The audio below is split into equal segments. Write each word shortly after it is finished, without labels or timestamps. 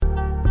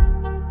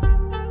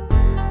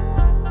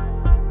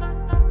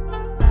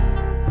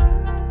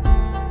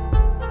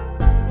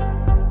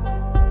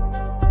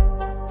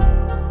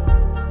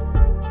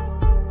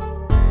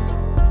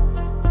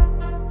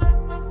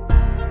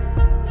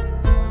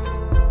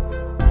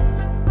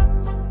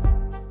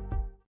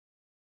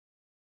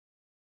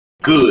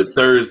Good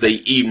Thursday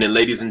evening,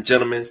 ladies and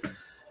gentlemen.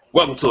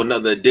 Welcome to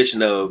another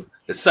edition of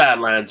the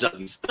Sideline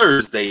Junkies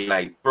Thursday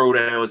night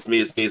Throwdown. It's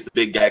me, it's the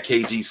big guy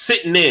KG,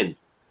 sitting in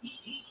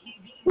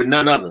with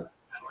none other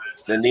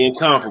than the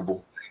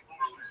incomparable,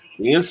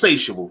 the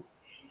insatiable,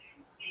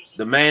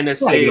 the man that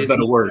says he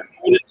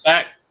put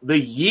back the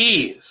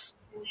years,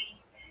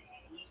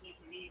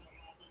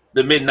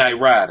 the Midnight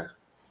Rider.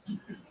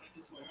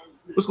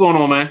 What's going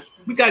on, man?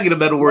 We gotta get a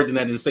better word than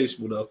that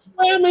insatiable, though.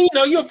 Well, I mean,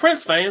 you're a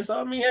Prince fan, so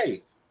I mean,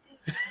 hey.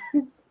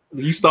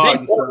 You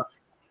started stuff.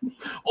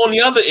 On the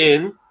other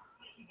end,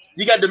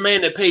 you got the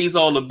man that pays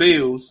all the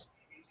bills.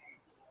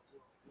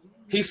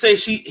 He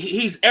says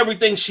he's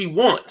everything she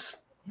wants.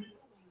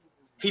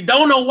 He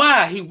don't know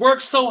why. He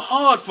works so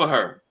hard for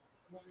her.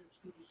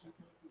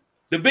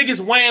 The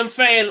biggest Wham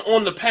fan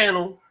on the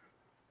panel,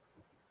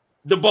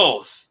 the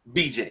boss,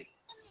 BJ.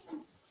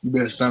 You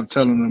better stop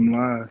telling them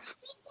lies.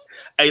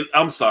 Hey,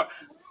 I'm sorry.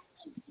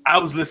 I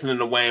was listening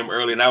to Wham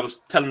earlier, and I was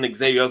telling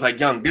Xavier, I was like,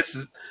 "Young, this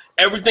is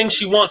Everything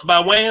She Wants"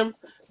 by Wham.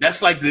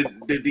 That's like the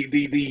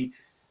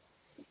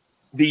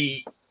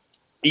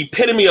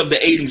epitome of the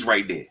 80s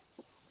right there.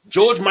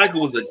 George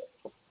Michael was a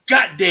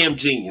goddamn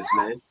genius,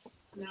 man.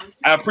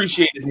 I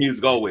appreciate his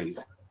music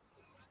always.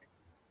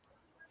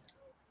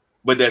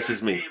 But that's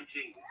just me.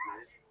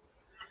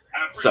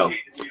 So,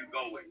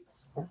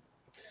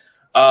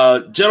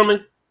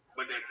 gentlemen,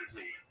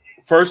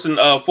 first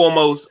and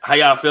foremost, how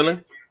y'all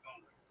feeling?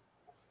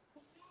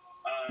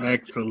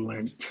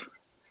 Excellent.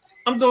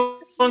 I'm doing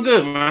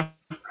good, man.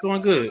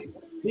 Doing good.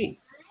 Me.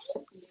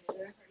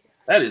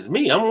 That is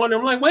me. I'm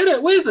wondering, like,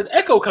 where's the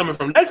echo coming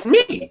from? That's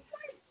me.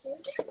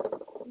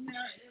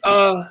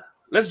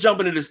 Let's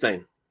jump into this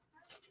thing.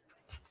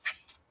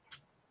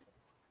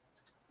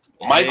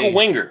 Michael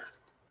Winger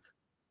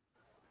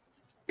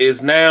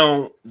is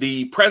now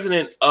the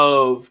president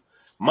of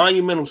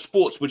Monumental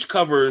Sports, which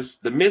covers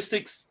the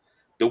Mystics,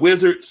 the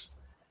Wizards,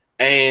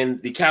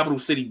 and the Capital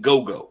City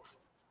Go-Go.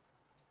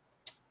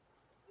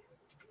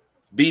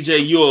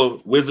 BJ, you're a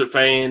Wizard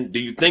fan.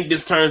 Do you think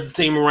this turns the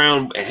team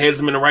around and heads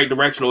them in the right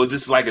direction, or is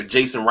this like a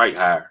Jason Wright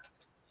hire?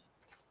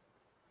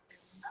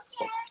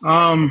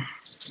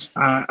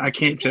 I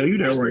can't tell you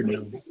that right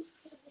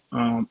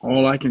now.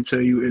 All I can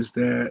tell you is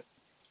that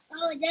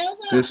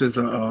this is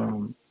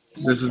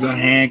a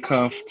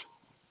handcuffed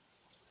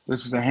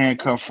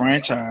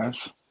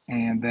franchise,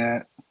 and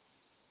that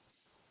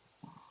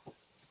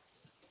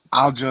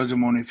I'll judge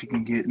him on if he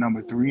can get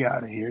number 3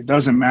 out of here. It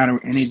doesn't matter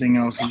anything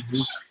else he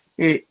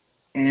do.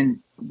 And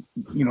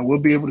we'll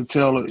be able to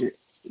tell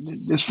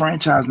this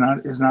franchise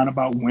is not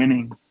about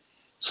winning,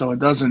 so it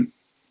doesn't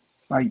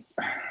like.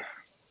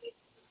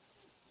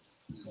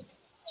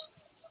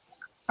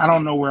 I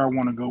don't know where I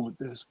want to go with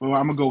this, but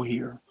I'm gonna go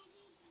here.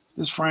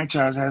 This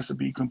franchise has to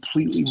be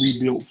completely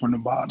rebuilt from the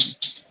bottom.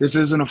 This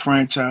isn't a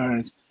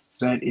franchise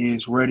that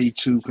is ready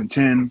to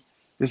contend.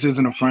 This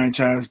isn't a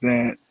franchise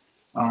that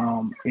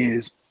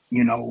is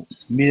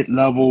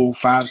mid-level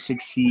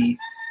 5-6 seed.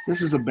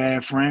 This is a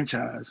bad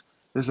franchise.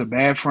 This is a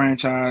bad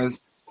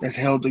franchise that's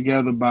held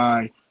together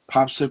by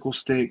popsicle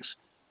sticks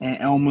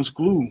and Elmer's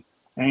glue.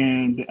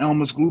 And the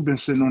Elmer's glue been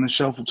sitting on the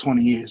shelf for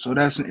 20 years. So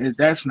that's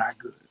not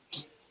good.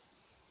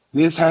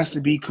 This has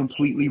to be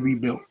completely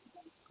rebuilt.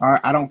 All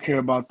right, I don't care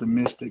about the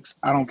Mystics.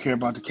 I don't care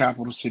about the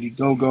Capital City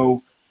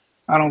Go-Go.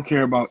 I don't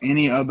care about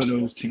any other of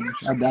those teams.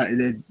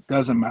 It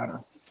doesn't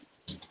matter.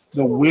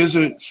 The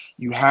Wizards,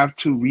 you have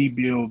to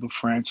rebuild the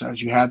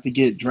franchise. You have to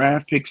get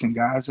draft picks and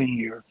guys in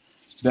here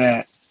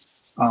that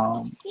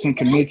can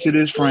commit to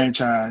this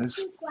franchise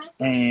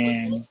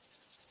and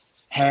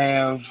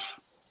have,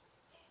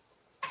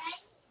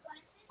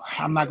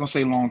 I'm not going to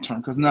say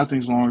long-term because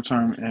nothing's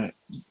long-term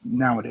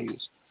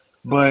nowadays,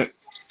 but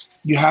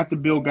you have to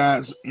build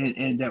guys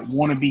and that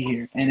want to be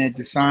here. And at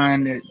the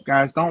sign that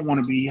guys don't want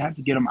to be, you have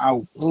to get them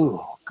out.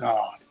 Oh,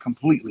 God,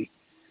 completely.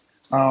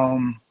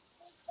 I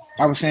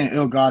was saying,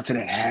 oh, God, to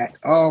that hat.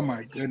 Oh,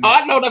 my goodness. Oh,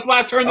 I know. That's why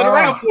I turned it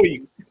around for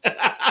you.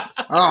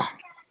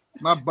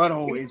 My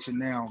butthole itching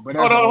now. But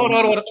hold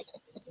on.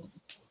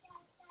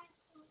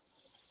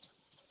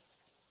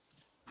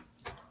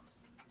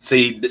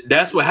 See,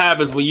 that's what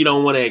happens when you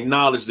don't want to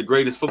acknowledge the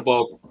greatest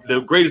football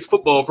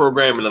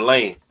program in the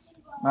land.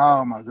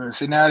 Oh my goodness!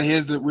 See, now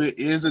here's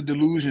the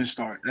delusion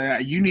start.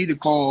 You need to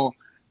call,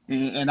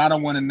 and I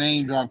don't want to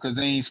name drop because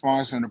they ain't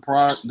sponsoring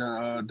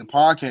the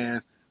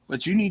podcast.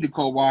 But you need to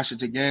call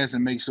Washington Gas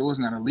and make sure it's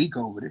not a leak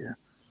over there.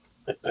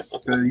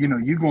 Because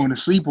you're going to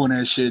sleep on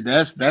that shit.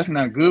 That's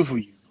not good for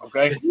you.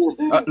 Okay.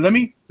 Let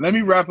me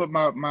wrap up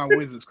my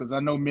Wizards because I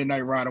know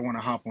Midnight Rider want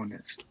to hop on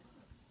this.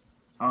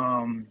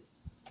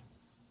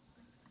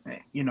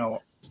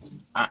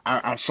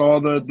 I saw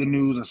the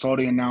news. I saw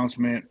the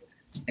announcement.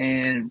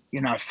 And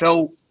I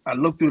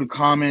looked through the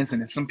comments,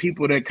 and there's some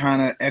people that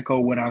kind of echo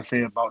what I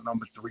said about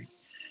number 3.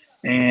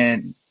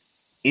 And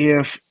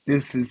if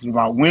this is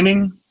about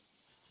winning,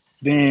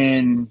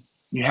 then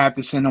you have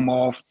to send him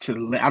off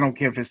to I don't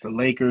care if it's the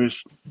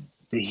Lakers,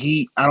 the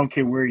Heat, I don't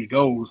care where he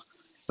goes.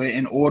 But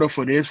in order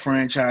for this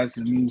franchise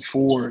to move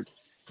forward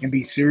and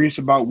be serious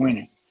about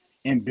winning,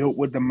 and built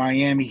what the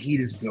Miami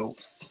Heat is built.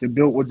 They're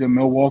built what the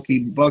Milwaukee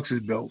Bucks is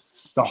built.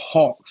 The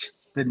Hawks,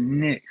 the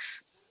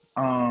Knicks.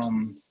 I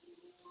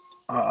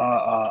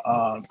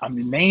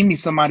mean, name me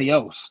somebody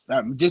else.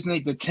 Just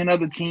name the 10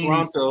 other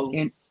teams Toronto.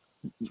 in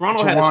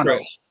Toronto had a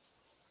stretch.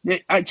 Yeah,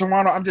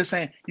 Toronto. I'm just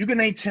saying, you can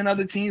name 10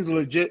 other teams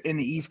legit in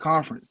the East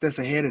Conference that's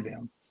ahead of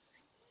them.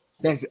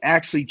 That's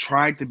actually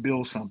tried to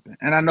build something.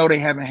 And I know they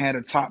haven't had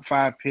a top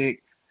 5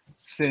 pick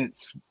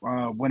since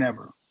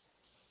whenever.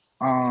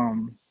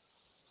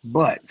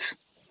 But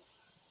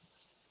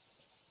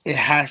it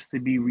has to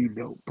be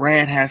rebuilt.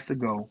 Brad has to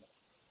go.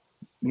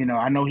 You know,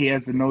 I know he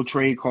has the no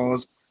trade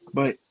clause,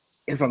 but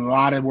it's a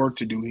lot of work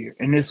to do here.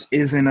 And this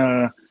isn't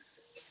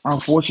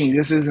unfortunately,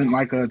 this isn't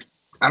like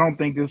I don't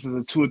think this is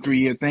a 2 or 3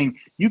 year thing.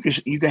 You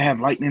could have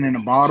lightning in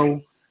a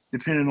bottle,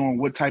 depending on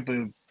what type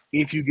of,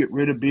 if you get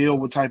rid of Bill,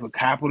 what type of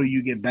capital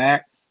you get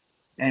back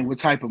and what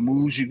type of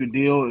moves you could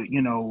deal,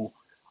 you know.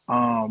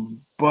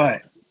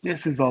 But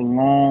this is a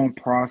long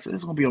process.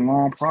 It's going to be a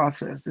long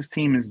process. This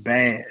team is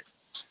bad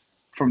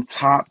from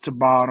top to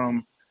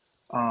bottom.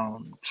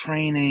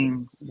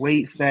 Training,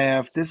 weight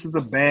staff. This is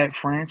a bad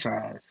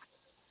franchise.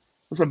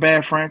 It's a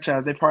bad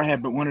franchise. They probably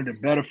have one of the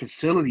better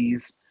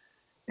facilities.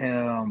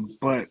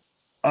 But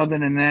other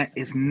than that,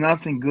 it's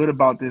nothing good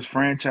about this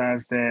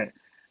franchise that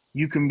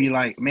you can be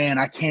like, man,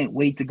 I can't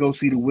wait to go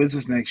see the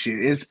Wizards next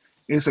year.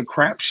 It's a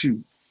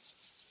crapshoot.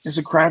 It's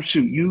a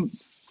crapshoot.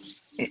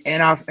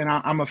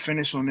 I'm gonna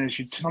finish on this.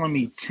 You're telling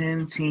me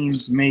 10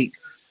 teams make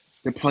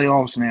the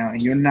playoffs now,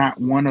 and you're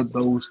not one of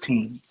those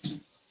teams.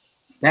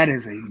 That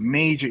is a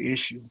major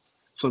issue.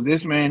 So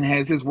this man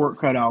has his work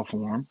cut out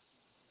for him,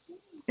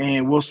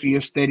 and we'll see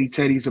if Steady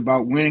Teddy's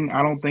about winning.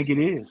 I don't think it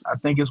is. I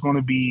think it's going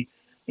to be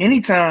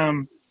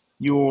anytime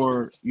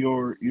your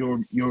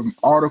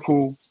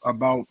article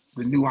about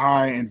the new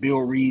hire and Bill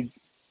reads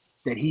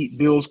that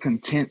Bill's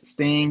content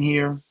staying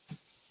here.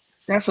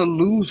 That's a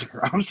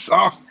loser. I'm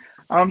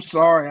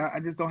sorry. I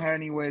just don't have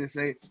any way to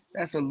say it.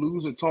 That's a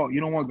loser talk. You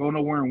don't want to go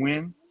nowhere and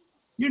win.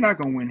 You're not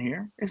going to win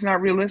here. It's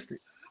not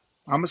realistic.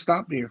 I'm going to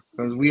stop there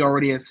because we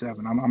already at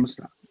 7. I'm going to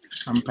stop.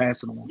 I'm going to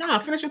pass it on. Nah,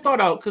 finish your thought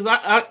out because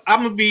I'm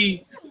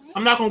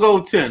not going to go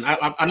 10.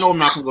 I know I'm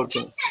not going to go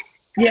 10.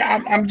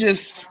 Yeah, I'm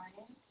just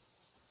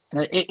 –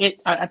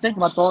 I think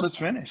my thought is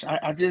finished.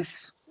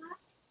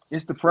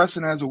 It's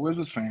depressing as a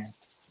Wizards fan.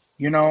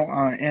 You know,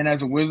 and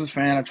as a Wizards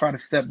fan, I try to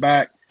step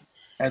back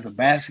as a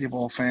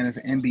basketball fan, as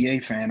an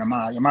NBA fan. Am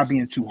I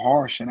being too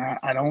harsh? And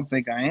I don't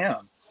think I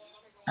am.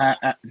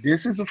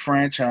 This is a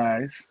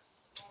franchise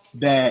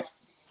that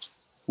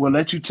will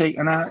let you take,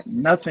 and I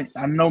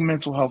know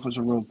mental health is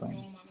a real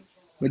thing,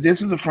 but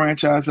this is a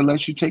franchise that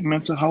lets you take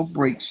mental health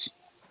breaks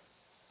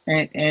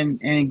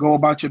and go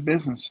about your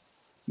business.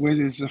 Whereas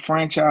it's a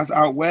franchise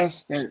out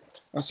west that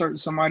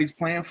somebody's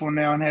playing for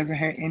now and hasn't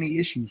had any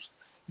issues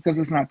because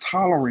it's not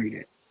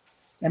tolerated.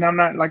 And I'm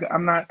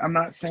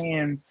not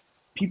saying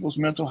people's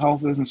mental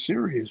health isn't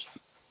serious.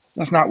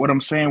 That's not what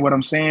I'm saying. What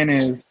I'm saying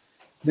is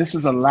this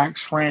is a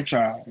lax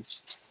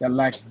franchise that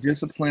lacks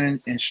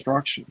discipline and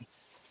structure.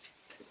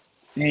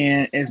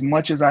 And as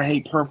much as I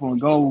hate purple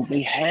and gold,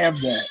 they have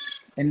that.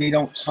 And they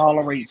don't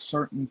tolerate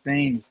certain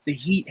things. The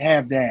Heat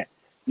have that.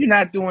 You're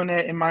not doing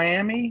that in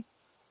Miami.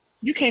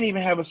 You can't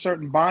even have a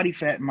certain body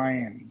fat in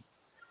Miami.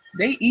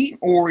 They eat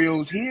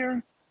Oreos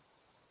here.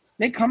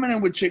 They coming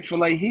in with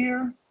Chick-fil-A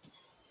here.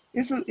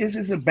 It's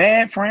a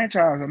bad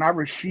franchise, and I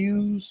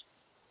refuse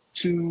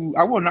to.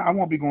 I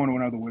won't be going to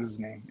another Wizards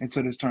game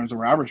until this turns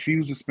around. I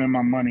refuse to spend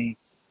my money.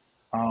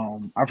 I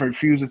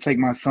refuse to take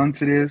my son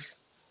to this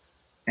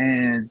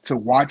and to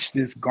watch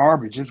this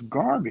garbage. It's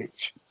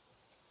garbage.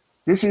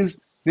 Just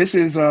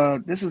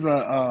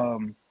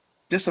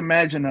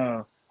imagine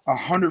a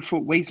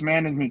 100-foot waste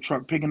management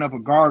truck picking up a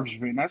garbage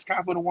bin. That's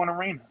Capital One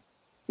Arena.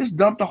 Just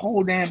dump the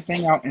whole damn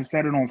thing out and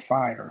set it on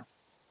fire.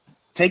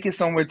 Take it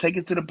somewhere, take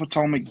it to the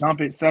Potomac,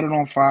 dump it, set it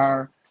on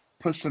fire,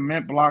 put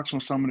cement blocks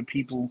on some of the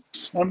people,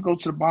 let them go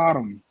to the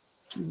bottom.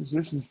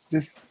 This is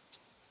just,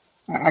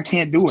 I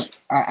can't do it.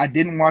 I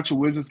didn't watch a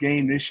Wizards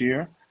game this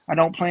year. I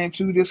don't plan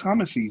to this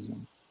coming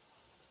season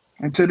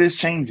until this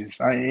changes.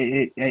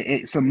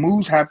 Some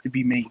moves have to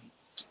be made,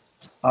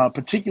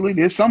 particularly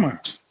this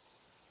summer.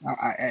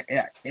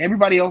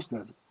 Everybody else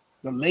does it.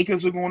 The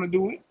Lakers are going to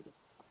do it.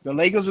 The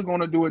Lakers are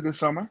going to do it this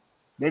summer.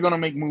 They're going to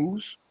make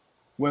moves.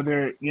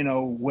 Whether,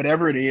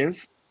 whatever it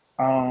is,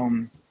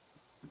 the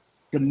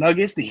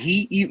Nuggets, the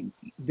Heat,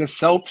 the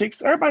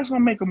Celtics, everybody's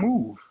going to make a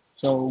move.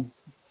 So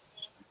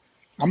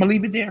I'm going to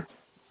leave it there.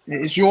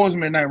 It's yours,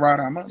 Midnight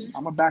Rider. I'm going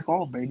to back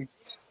off, baby.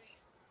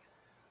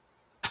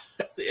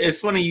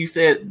 It's funny you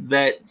said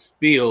that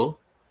spiel,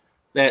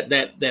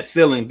 that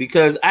feeling,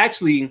 because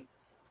actually,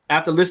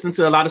 after listening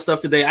to a lot of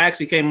stuff today, I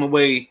actually came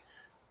away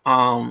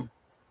a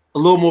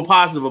little more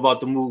positive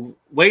about the move,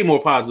 way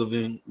more positive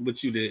than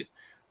what you did.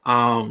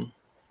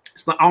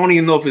 I don't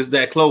even know if it's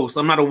that close.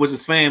 I'm not a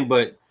Wizards fan,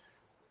 but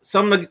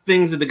some of the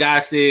things that the guy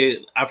said,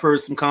 I've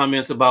heard some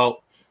comments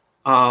about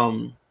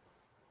him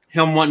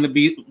wanting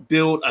to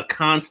build a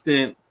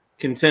constant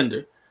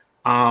contender.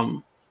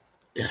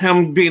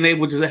 him being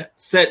able to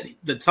set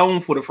the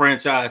tone for the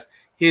franchise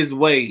his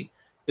way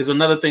is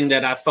another thing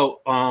that I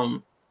felt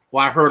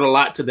I heard a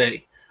lot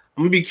today.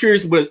 I'm gonna be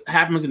curious what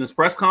happens in this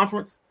press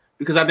conference,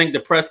 because I think the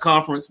press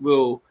conference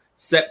will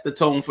set the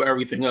tone for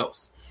everything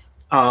else.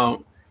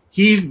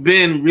 He's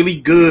been really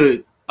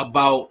good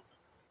about,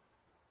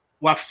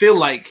 well, I feel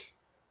like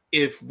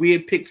if we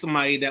had picked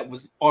somebody that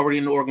was already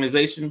in the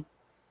organization,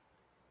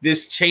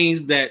 this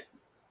change that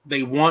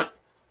they want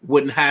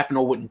wouldn't happen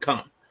or wouldn't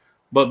come.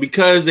 But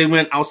because they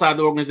went outside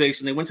the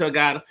organization, they went to a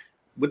guy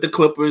with the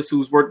Clippers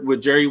who's worked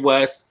with Jerry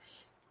West,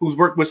 who's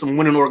worked with some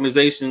winning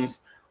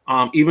organizations,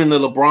 even the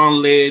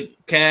LeBron-led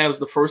Cavs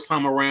the first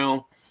time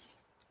around.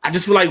 I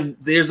just feel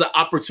like there's an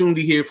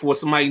opportunity here for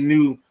somebody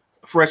new,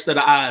 a fresh set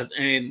of eyes.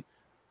 And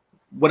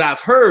what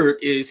I've heard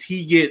is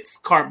he gets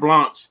carte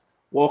blanche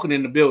walking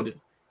in the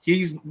building.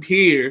 He's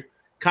here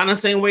kind of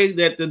the same way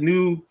that the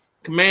new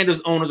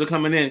Commanders owners are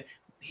coming in.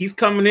 He's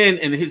coming in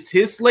and it's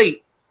his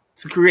slate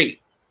to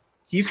create.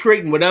 He's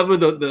creating whatever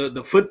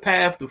the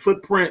footpath, the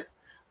footprint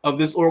of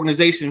this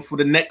organization for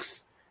the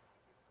next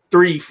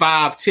 3,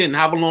 5, 10,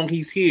 however long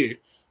he's here.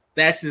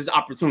 That's his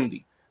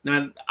opportunity.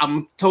 Now,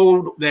 I'm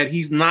told that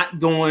he's not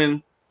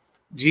doing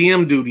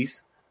GM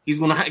duties. He's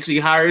going to actually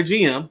hire a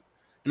GM,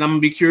 and I'm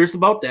going to be curious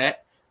about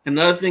that.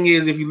 Another thing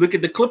is, if you look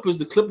at the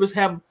Clippers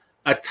have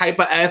a type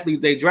of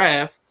athlete they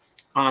draft.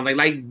 They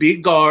like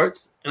big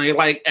guards, and they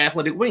like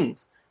athletic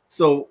wings.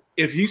 So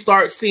if you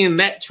start seeing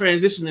that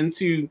transition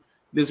into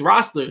this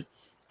roster,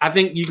 I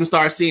think you can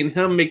start seeing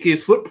him make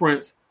his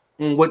footprints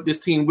on what this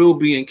team will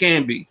be and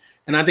can be.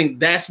 And I think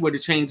that's where the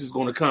change is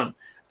going to come.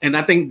 And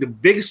I think the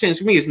biggest change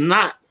for me is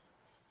not,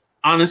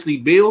 honestly,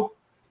 Bill.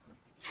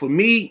 For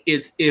me,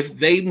 it's if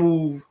they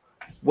move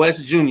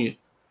West Jr.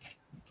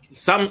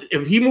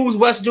 If he moves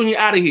West Jr.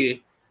 out of here,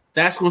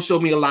 that's going to show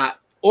me a lot.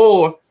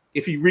 Or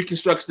if he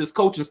reconstructs this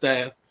coaching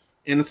staff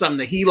and it's something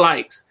that he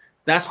likes,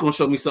 that's going to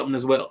show me something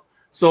as well.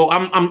 So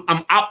I'm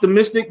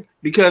optimistic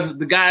because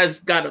the guy's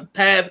got a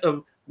path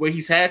of where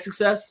he's had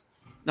success.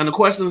 Now the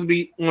questions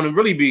want to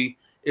really be,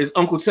 is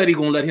Uncle Teddy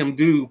going to let him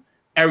do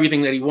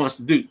everything that he wants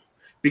to do?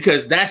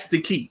 Because that's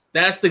the key.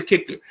 That's the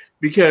kicker.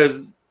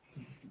 Because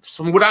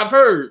from what I've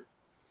heard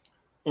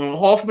on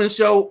Hoffman's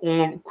show,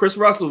 on Chris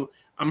Russell,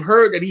 I'm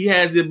heard that he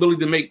has the ability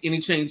to make any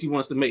change he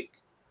wants to make.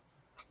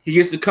 He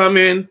gets to come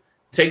in,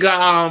 take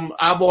an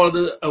eyeball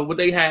of what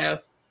they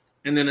have,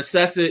 and then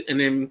assess it, and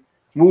then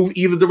move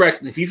either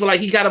direction. If he feel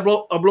like he got to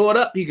blow it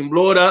up, he can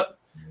blow it up.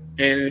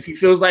 And if he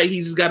feels like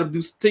he's just got to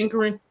do some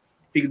tinkering,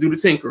 he can do the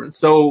tinkering.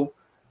 So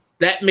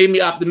that made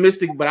me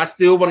optimistic, but I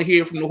still want to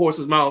hear from the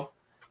horse's mouth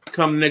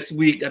come next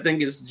week. I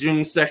think it's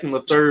June 2nd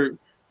or 3rd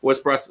for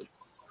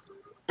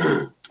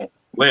Espresso.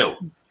 Well,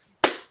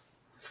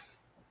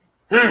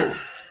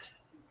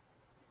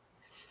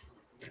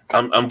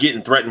 I'm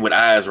getting threatened with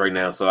eyes right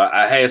now, so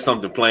I had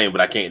something playing,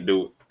 but I can't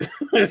do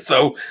it.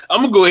 So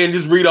I'm gonna go ahead and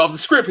just read off the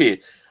script here.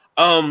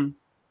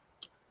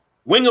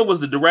 Winger was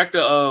the director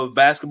of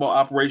basketball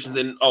operations,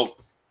 and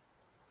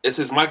it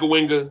says Michael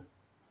Winger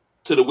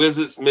to the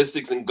Wizards,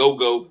 Mystics, and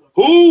Go-Go.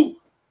 Who?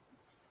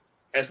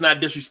 That's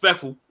not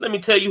disrespectful. Let me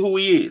tell you who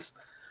he is.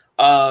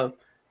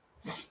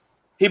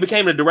 He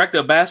became the director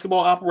of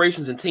basketball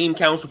operations and team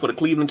counsel for the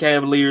Cleveland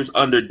Cavaliers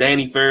under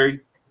Danny Ferry,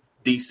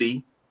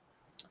 DC,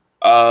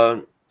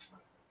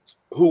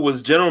 who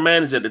was general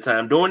manager at the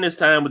time. During this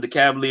time with the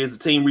Cavaliers,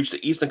 the team reached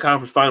the Eastern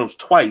Conference Finals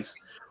twice,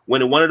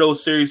 winning one of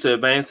those series to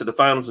advance to the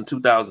finals in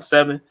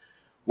 2007.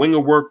 Winger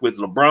worked with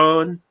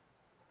LeBron,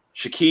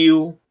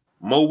 Shaquille,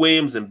 Mo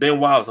Williams, and Ben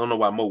Wallace. I don't know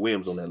why Mo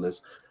Williams on that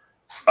list.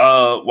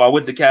 While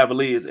with the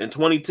Cavaliers. In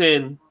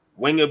 2010,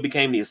 Winger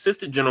became the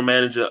assistant general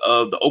manager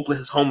of the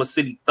Oklahoma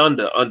City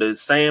Thunder under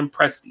Sam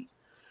Presti.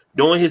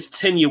 During his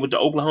tenure with the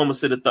Oklahoma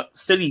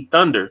City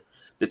Thunder,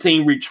 the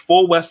team reached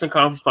 4 Western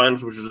Conference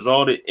Finals, which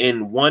resulted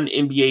in 1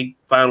 NBA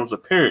Finals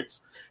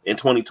appearance in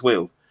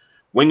 2012.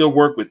 Winger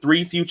worked with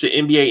 3 future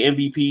NBA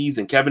MVPs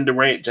in Kevin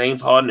Durant, James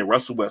Harden, and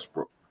Russell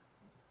Westbrook.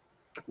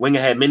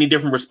 Winger had many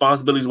different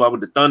responsibilities while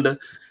with the Thunder,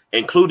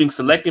 including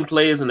selecting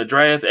players in the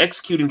draft,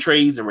 executing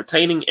trades, and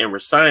retaining and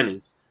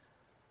resigning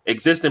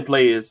existing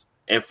players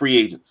and free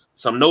agents.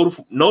 Some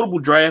notable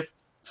draft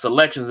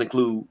selections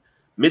include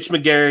Mitch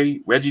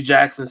McGary, Reggie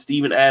Jackson,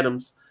 Steven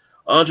Adams,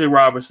 Andre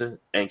Robertson,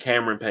 and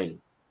Cameron Payne.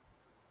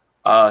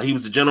 He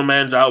was the general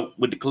manager out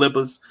with the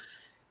Clippers.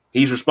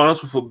 He's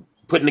responsible for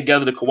putting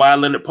together the Kawhi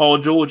Leonard, Paul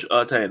George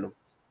tandem,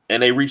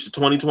 and they reached the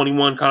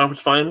 2021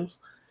 conference finals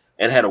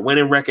and had a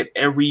winning record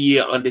every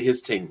year under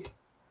his tenure.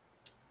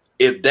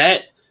 If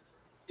that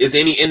is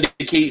any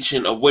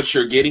indication of what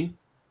you're getting,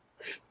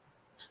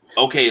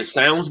 okay, it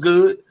sounds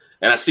good,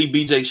 and I see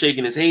BJ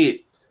shaking his head,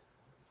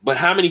 but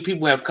how many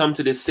people have come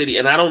to this city?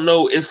 And I don't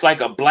know, it's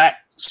like a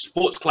black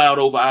sports cloud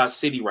over our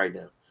city right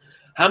now.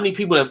 How many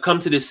people have come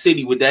to this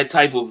city with that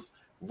type of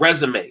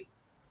resume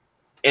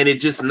and it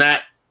just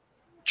not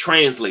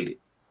translated?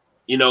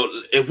 You know,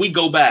 if we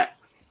go back,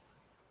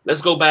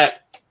 let's go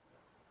back.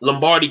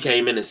 Lombardi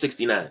came in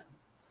 69.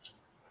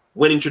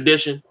 Winning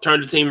tradition,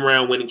 turned the team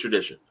around, winning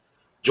tradition.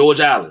 George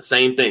Allen,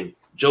 same thing.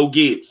 Joe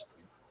Gibbs,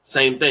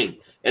 Same thing.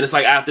 And it's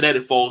like after that,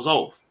 it falls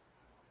off.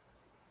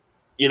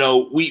 You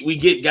know, we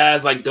get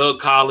guys like Doug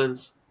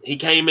Collins. He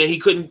came in, he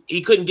couldn't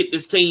get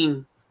this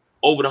team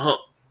over the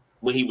hump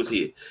when he was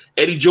here.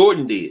 Eddie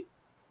Jordan did.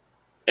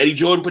 Eddie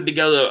Jordan put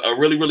together a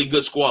really, really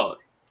good squad.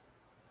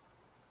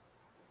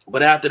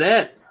 But after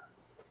that,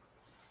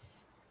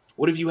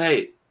 what have you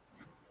had?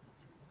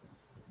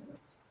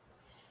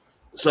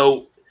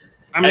 So,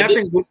 I mean, I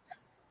think this.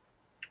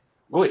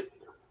 Go ahead.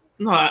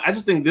 No, I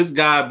just think this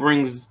guy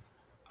brings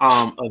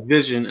a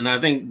vision, and I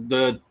think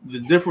the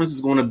difference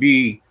is going to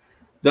be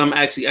them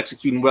actually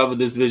executing whatever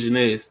this vision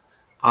is,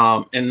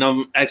 and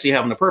them actually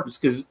having a purpose.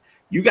 Because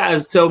you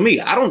guys tell me,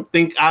 I don't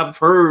think I've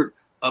heard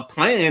a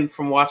plan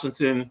from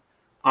Washington.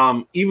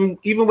 Even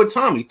with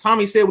Tommy.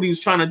 Tommy said what he was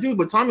trying to do,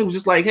 but Tommy was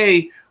just like,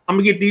 "Hey, I'm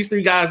gonna get these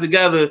three guys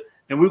together,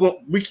 and we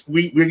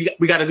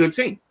got a good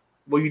team."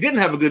 Well, you didn't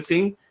have a good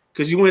team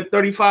because you went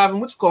 35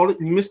 and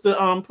you missed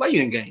the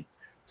play-in game.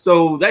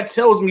 So that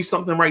tells me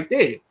something right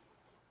there.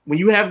 When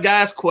you have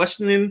guys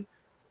questioning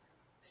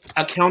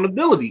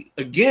accountability,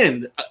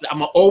 again, I'm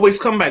gonna always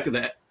come back to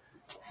that.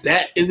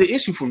 That is an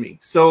issue for me.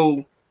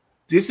 So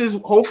this is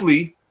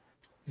hopefully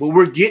what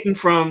we're getting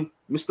from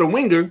Mr.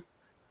 Winger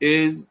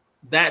is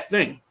that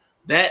thing,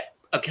 that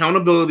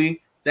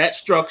accountability, that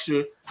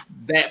structure,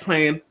 that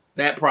plan,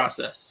 that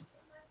process.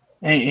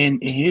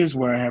 And here's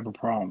where I have a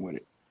problem with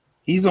it.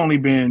 He's only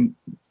been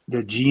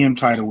the GM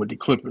title with the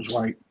Clippers,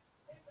 right?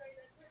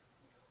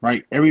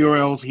 Right. Everywhere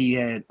else he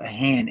had a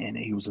hand in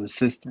it. He was an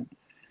assistant.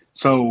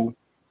 So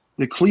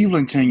the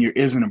Cleveland tenure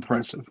isn't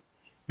impressive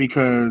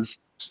because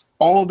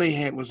all they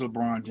had was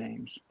LeBron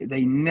James.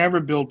 They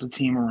never built a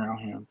team around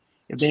him.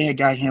 If they had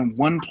got him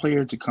one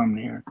player to come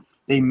there,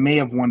 they may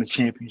have won a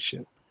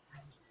championship.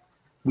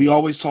 We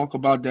always talk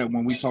about that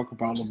when we talk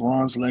about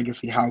LeBron's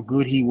legacy, how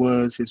good he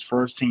was his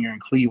first tenure in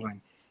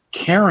Cleveland,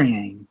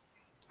 carrying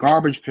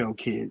garbage pail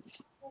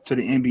kids to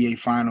the NBA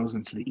Finals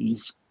and to the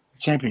East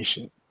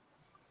Championship,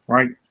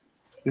 right?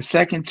 The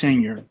second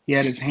tenure, he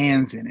had his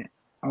hands in it.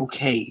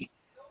 Okay.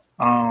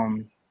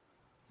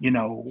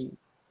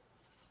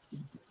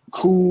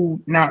 Cool,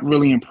 not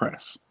really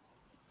impressed.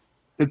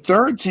 The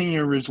third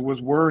tenure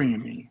was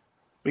worrying me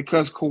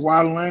because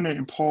Kawhi Leonard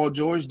and Paul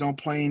George don't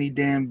play any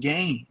damn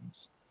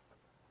games.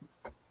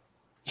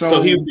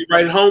 So he'll be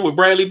right at home with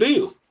Bradley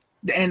Beal.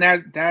 And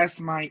that's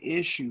my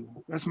issue.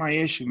 That's my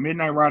issue.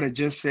 Midnight Rider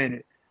just said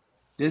it.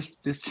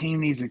 This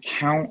team needs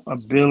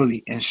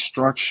accountability and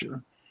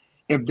structure.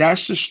 If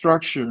that's the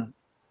structure,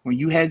 when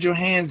you had your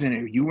hands in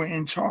it, you were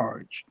in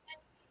charge,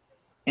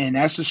 and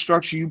that's the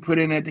structure you put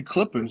in at the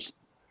Clippers,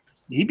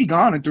 he'd be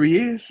gone in 3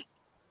 years.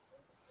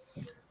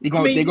 He's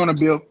gonna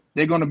build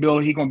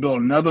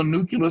another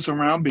nucleus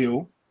around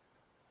Bill.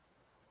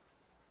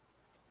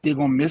 They're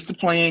gonna miss the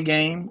playing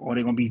game, or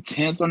they're gonna be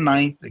 10th or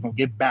 9th. They're gonna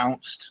get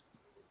bounced.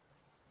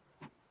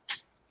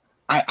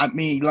 I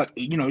mean, like,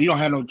 you don't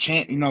have no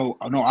chance, no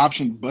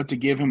option but to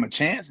give him a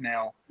chance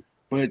now.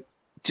 But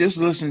just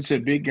listen to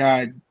Big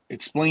Guy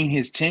explain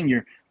his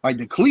tenure, like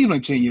the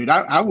Cleveland tenure.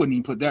 I wouldn't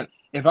even put that.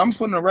 If I'm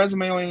putting a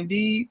resume on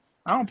Indeed,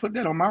 I don't put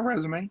that on my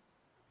resume.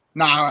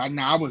 Nah,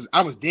 I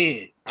was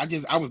dead.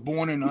 I was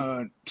born in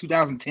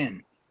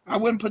 2010. I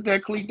wouldn't put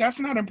that Cleveland. That's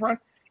not impressive.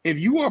 If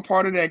you were a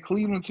part of that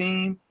Cleveland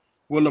team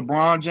with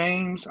LeBron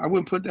James, I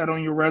wouldn't put that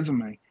on your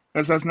resume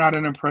because that's not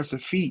an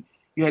impressive feat.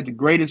 You had the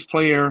greatest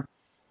player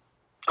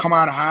come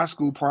out of high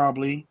school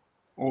probably,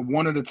 or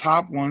one of the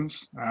top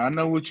ones. I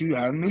knew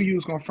you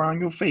was gonna find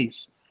your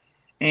face,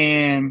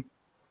 and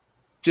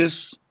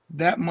just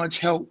that much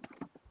help.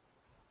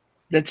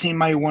 That team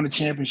might have won a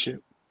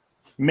championship,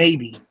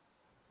 maybe.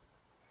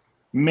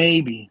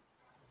 They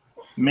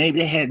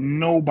had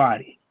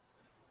nobody.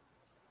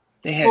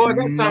 They had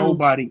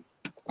nobody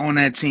on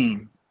that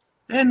team.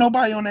 They had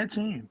nobody on that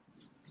team,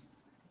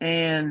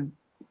 and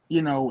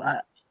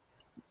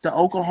the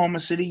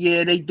Oklahoma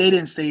City, they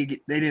didn't stay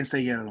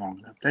together long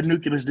enough. That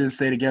nucleus didn't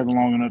stay together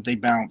long enough. They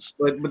bounced.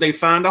 But they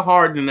found a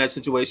Harden in that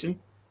situation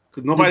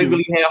because nobody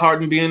really had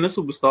Harden being a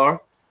superstar.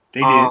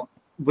 They did.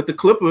 With the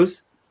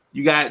Clippers,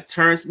 you got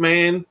Terrence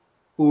Mann,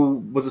 who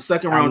was a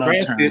second round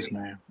draft pick.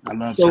 I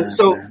love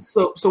Terrence Mann.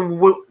 So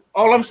what,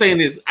 all I'm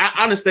saying is I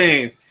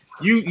understand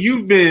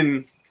you've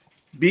been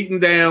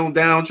beaten down,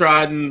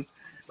 downtrodden,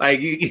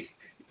 like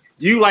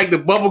you like the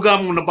bubble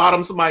gum on the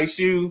bottom of somebody's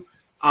shoe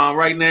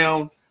right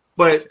now.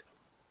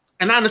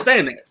 And I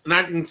understand that, and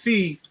I can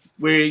see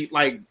where,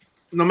 like,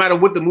 no matter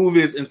what the move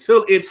is,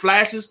 until it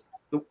flashes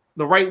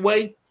the right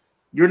way,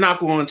 you're not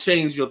going to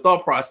change your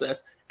thought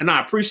process. And I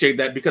appreciate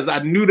that because I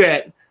knew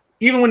that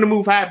even when the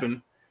move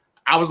happened,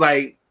 I was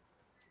like,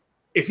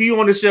 if he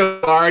on the show,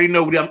 I already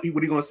know what he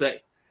going to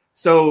say.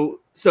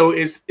 So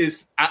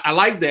it's I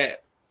like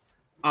that,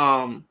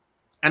 and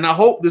I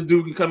hope this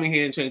dude can come in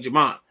here and change your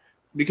mind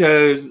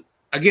because,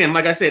 again,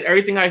 like I said,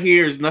 everything I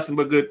hear is nothing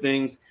but good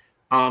things.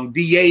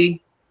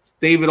 DA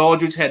David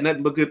Aldridge had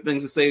nothing but good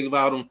things to say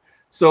about him.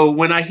 So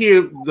when I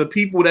hear the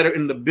people that are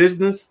in the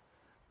business,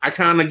 I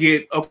kind of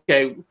get,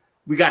 okay,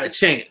 we got a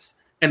chance.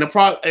 And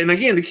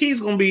again, the key is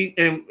going to be,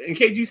 and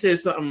KG said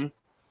something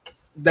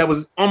that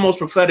was almost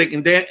prophetic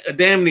and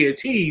damn near a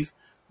tease.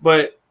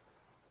 But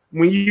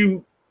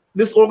when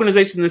this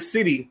organization, this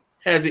city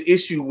has an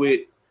issue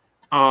with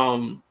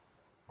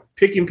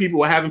picking people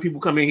or having people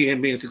come in here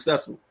and being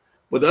successful.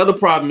 But the other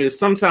problem is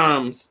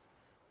sometimes,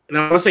 and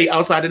I want to say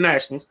outside the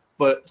Nationals,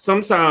 but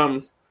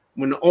sometimes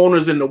when the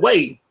owner's in the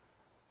way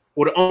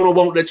or the owner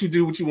won't let you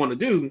do what you want to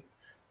do,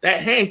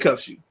 that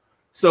handcuffs you.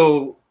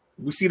 So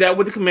we see that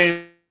with the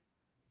Commanders.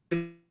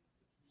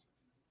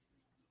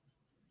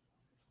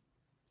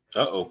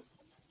 Uh-oh.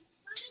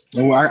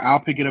 Well, I'll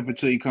pick it up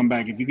until you come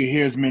back. If you can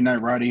hear his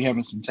Midnight Rider, he's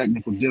having some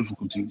technical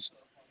difficulties,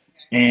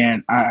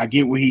 and I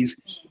get where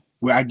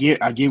I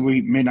get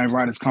where Midnight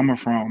Rider's coming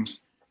from.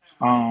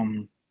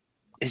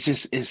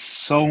 It's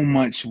so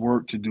much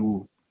work to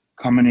do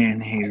coming in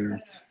here.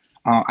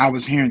 I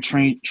was hearing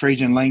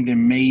Trajan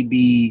Langdon may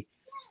be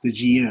the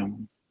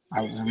GM.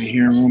 I was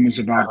hearing rumors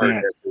about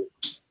that.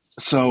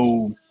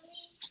 So,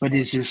 but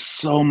it's just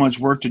so much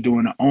work to do,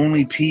 and the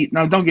only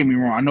now don't get me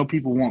wrong. I know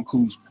people want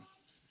Kuzma.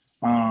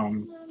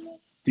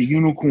 The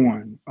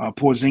unicorn,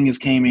 Porzingis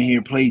came in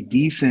here, played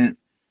decent.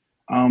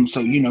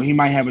 So, he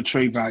might have a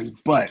trade value.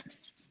 But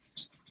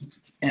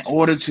in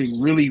order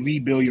to really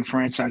rebuild your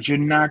franchise, you're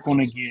not going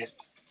to get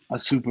a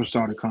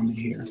superstar to come in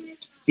here.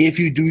 If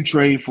you do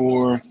trade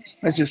for,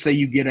 let's just say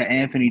you get an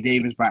Anthony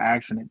Davis by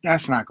accident,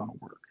 that's not going to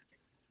work.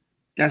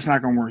 That's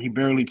not going to work. He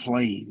barely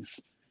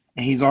plays.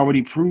 And he's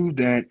already proved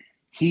that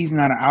he's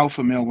not an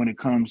alpha male when it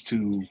comes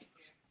to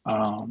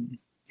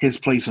his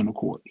place on the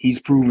court. He's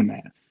proven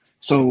that.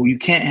 So you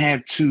can't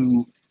have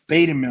two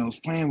beta males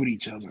playing with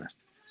each other.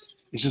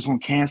 It's just going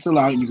to cancel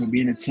out. You're going to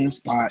be in a 10th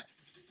spot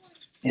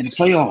in the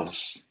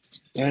playoffs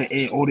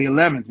or the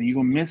 11th, and you're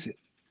going to miss it.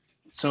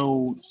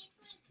 So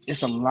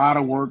it's a lot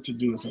of work to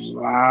do. It's a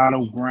lot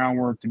of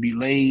groundwork to be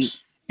laid.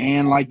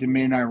 And like the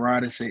Midnight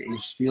Rider said,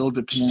 it still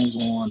depends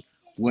on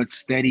what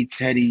Steady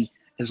Teddy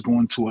is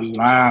going to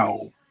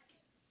allow.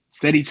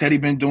 Steady Teddy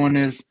been doing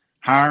this,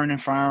 hiring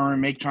and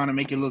firing, trying to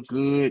make it look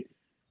good.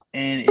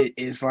 And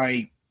it's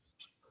like,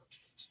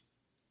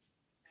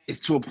 it's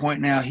to a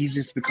point now he's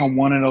just become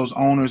one of those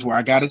owners where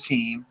I got a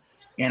team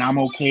and I'm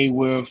okay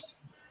with,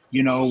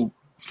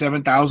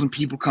 7,000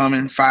 people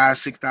coming, 5,000,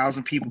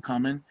 6,000 people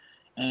coming,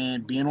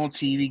 and being on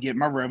TV, getting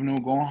my revenue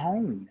and going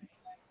home.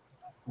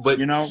 But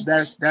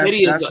that's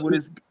what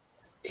it's.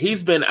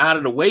 He's been out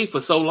of the way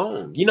for so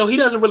long. He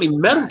doesn't really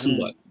meddle too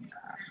much.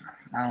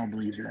 I don't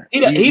believe that.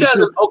 He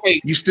doesn't.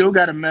 Okay, you still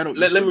got to meddle.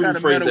 Let me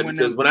rephrase that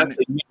because when I say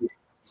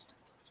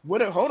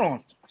hold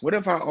on. What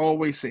if I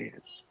always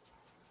said?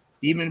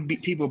 Even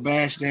people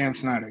bash Dan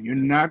Snyder. You're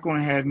not going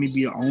to have me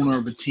be an owner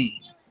of a team.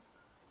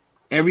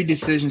 Every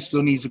decision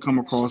still needs to come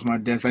across my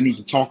desk. I need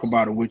to talk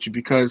about it with you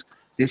because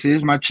this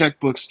is my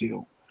checkbook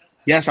still.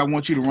 Yes, I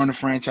want you to run a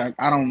franchise.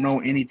 I don't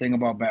know anything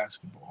about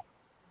basketball.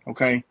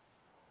 Okay?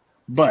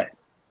 But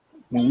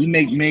when we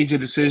make major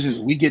decisions,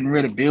 we getting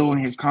rid of Bill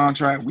and his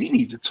contract, we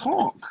need to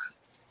talk.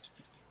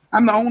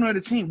 I'm the owner of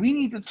the team. We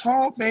need to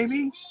talk,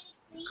 baby.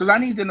 Because I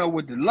need to know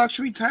what the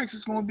luxury tax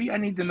is going to be. I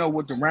need to know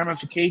what the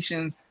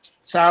ramifications,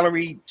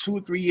 salary, 2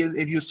 or 3 years,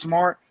 if you're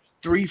smart,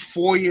 3,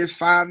 4 years,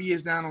 5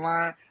 years down the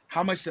line,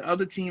 how much the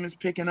other team is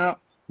picking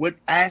up, what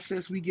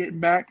assets we getting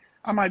back.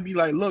 I might be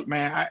like, look,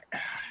 man,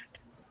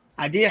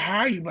 I did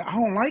hire you, but I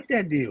don't like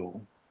that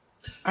deal.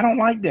 I don't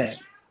like that.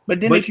 But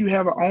then if you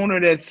have an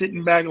owner that's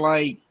sitting back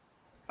like,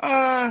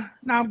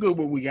 I'm good with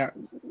what we got.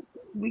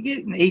 We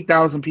getting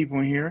 8,000 people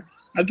in here.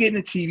 I'm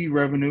getting the TV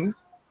revenue.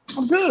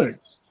 I'm good.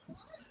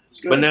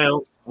 But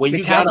now, when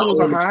the Capitals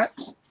are hot,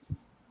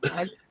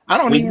 I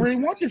don't even really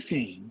want this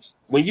team.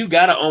 When you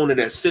got an owner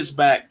that sits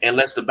back and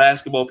lets the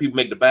basketball people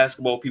make the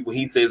basketball people,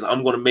 he says,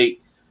 I'm going to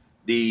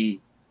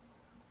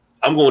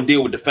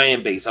deal with the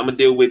fan base. I'm going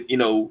to deal with,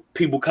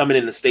 people coming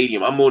in the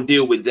stadium. I'm going to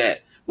deal with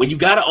that. When you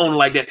got an owner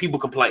like that, people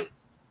complain.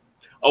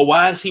 Oh,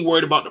 why is he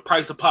worried about the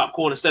price of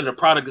popcorn instead of the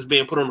product that's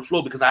being put on the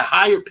floor? Because I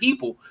hired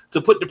people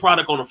to put the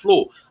product on the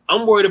floor.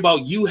 I'm worried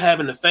about you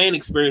having the fan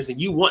experience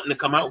and you wanting to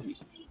come out here.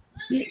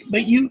 Yeah,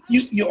 but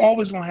you're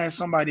always gonna have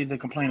somebody to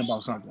complain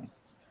about something.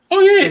 Oh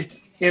yeah.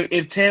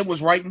 If Ted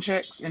was writing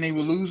checks and they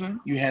were losing,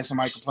 you had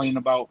somebody complaining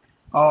about,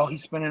 oh,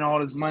 he's spending all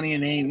this money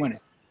and they ain't winning.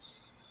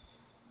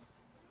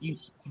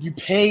 You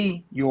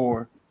pay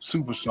your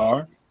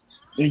superstar,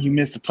 then you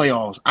miss the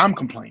playoffs. I'm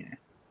complaining.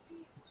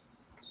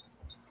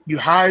 You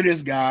hire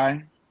this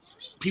guy,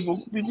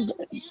 people.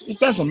 It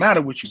doesn't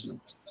matter what you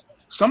do.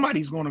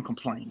 Somebody's going to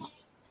complain.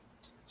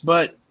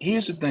 But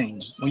here's the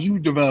thing: when you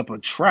develop a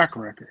track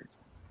record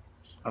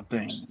of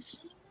things,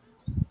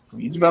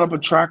 when you develop a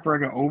track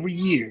record over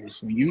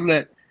years, when you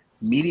let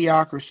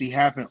mediocrity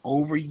happen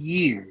over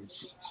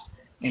years,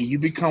 and you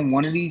become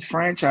one of these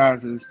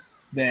franchises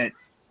that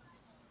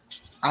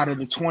out of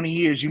the 20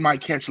 years, you might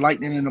catch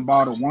lightning in the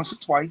bottle once or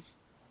twice.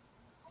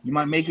 You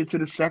might make it to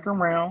the second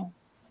round.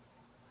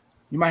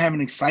 You might have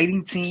an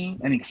exciting team,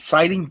 an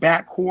exciting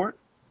backcourt,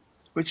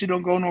 but you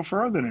don't go no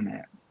further than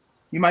that.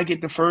 You might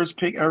get the first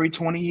pick every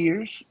 20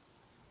 years,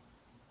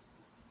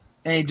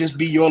 and it just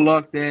be your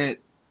luck that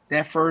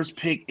first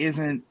pick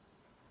isn't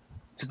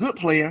 – it's a good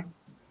player,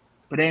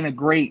 but ain't a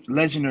great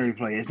legendary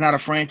player. It's not a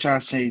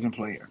franchise-changing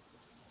player.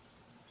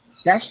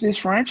 That's this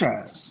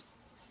franchise.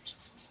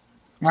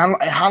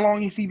 How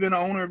long has he been the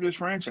owner of this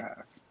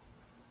franchise?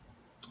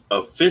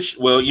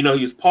 Well, he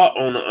was part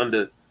owner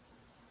under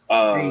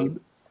Abe.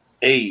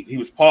 He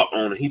was part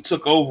owner. He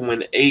took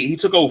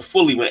over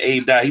fully when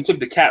Abe died. He took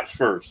the Caps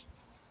first.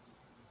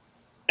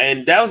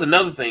 And that was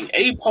another thing.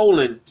 Abe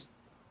Poland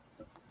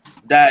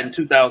died in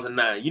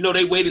 2009.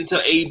 They waited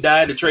until Abe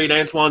died to trade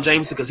Antoine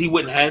Jameson because he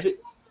wouldn't have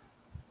it.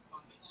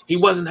 He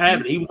wasn't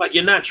having it. He was like,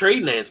 "You're not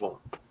trading Antoine."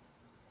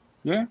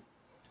 Yeah.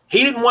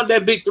 He didn't want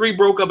that big three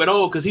broke up at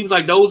all because he was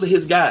like, those are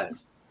his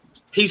guys.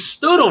 He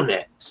stood on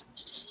that.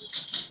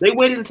 They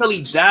waited until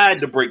he died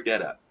to break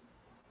that up.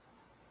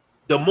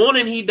 The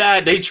morning he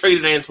died, they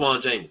traded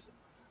Antoine Jameson.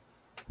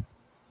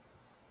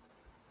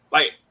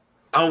 Like,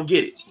 I don't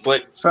get it.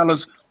 But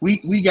fellas,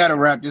 we got to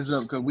wrap this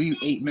up because we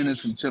 8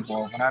 minutes from tip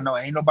off, and I know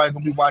ain't nobody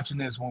gonna be watching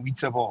this when we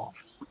tip off.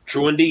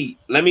 True indeed.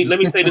 Let me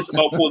say this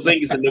about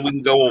Porzingis, and then we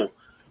can go on.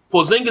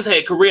 Porzingis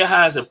had career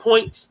highs in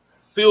points,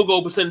 field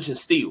goal percentage, and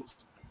steals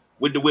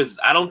with the Wizards.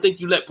 I don't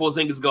think you let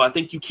Porzingis go. I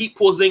think you keep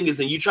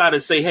Porzingis and you try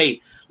to say,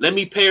 hey, let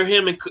me pair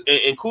him and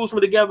Kuzma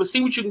together.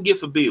 See what you can get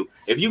for Bill.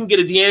 If you can get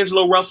a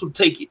D'Angelo Russell,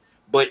 take it.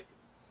 But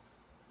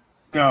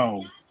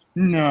no.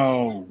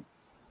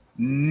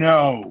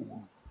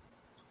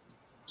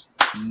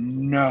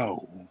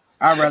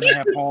 I'd rather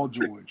have Paul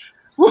George.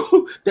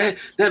 that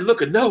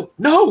look at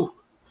no.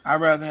 I'd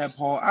rather have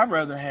Paul. I'd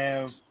rather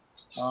have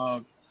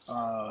I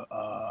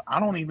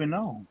don't even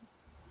know.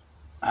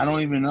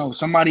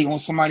 Somebody on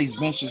somebody's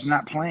bench is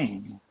not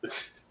playing.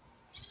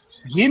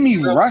 Give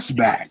me Russ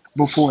back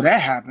before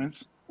that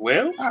happens.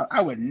 Well, I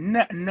would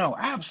no,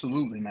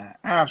 absolutely not.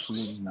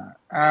 Absolutely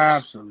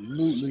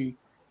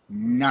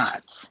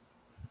not.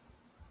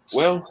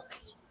 Well,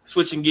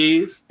 switching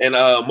gears, and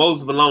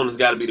Moses Malone has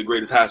got to be the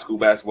greatest high school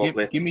basketball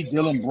player. Give me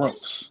Dylan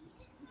Brooks.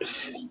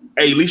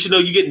 Hey, at least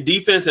you're getting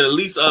defense and at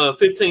least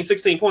 15,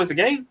 16 points a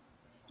game.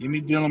 Give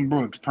me Dylan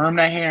Brooks. Perm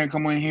that hair and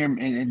come in here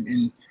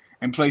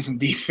and play some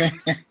defense.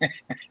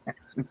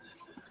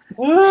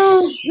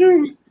 Oh,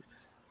 shoot.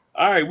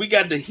 All right, we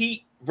got the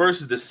Heat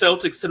versus the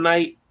Celtics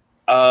tonight.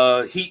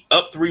 Heat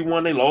up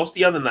 3-1. They lost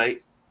the other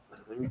night.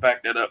 Let me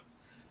back that up.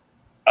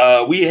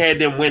 We had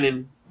them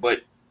winning,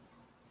 but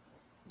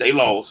they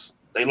lost.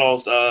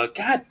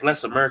 God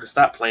bless America.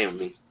 Stop playing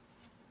with me.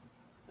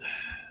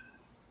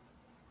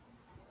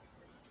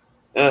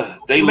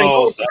 They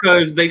lost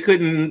because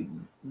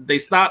they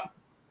stopped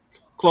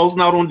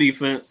closing out on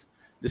defense.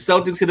 The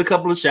Celtics hit a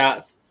couple of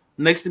shots.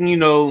 Next thing you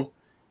know,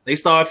 they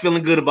started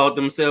feeling good about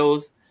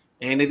themselves,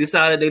 and they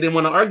decided they didn't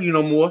want to argue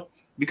no more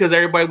because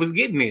everybody was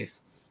getting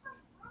this.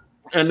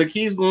 And the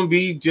key is going to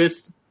be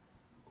just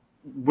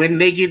when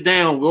they get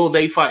down, will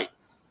they fight?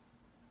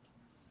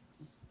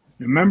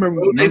 Remember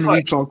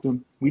we talked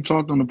on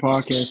the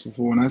podcast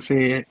before, and I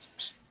said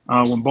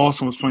when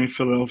Boston was playing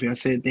Philadelphia, I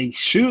said they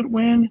should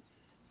win,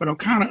 but I'm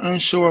kind of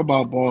unsure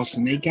about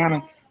Boston. They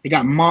got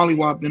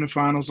mollywopped in the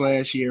finals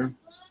last year,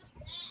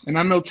 and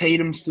I know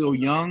Tatum's still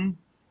young,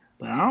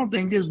 but I don't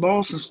think this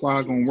Boston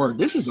squad gonna work.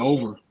 This is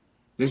over.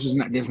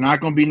 There's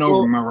not gonna be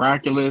no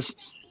miraculous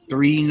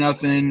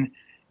 3-0.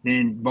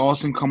 Then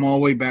Boston come all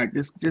the way back.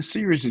 This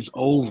series is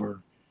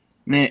over,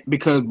 man.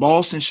 Because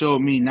Boston showed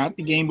me not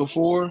the game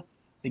before.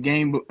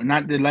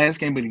 Not the last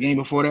game, but the game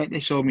before that, they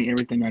showed me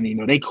everything I need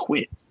to know. They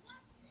quit.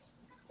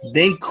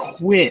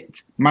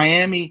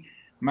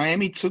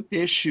 Miami took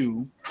their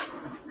shoe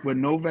with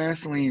no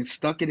Vaseline,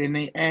 stuck it in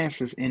their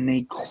asses, and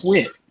they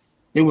quit.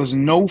 There was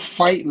no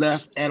fight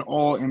left at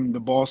all in the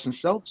Boston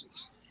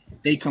Celtics.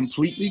 They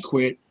completely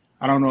quit.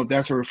 I don't know if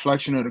that's a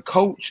reflection of the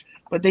coach,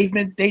 but they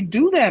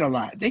do that a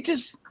lot. They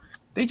just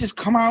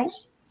come out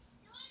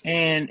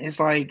and it's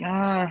like,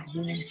 yeah,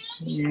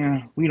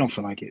 we don't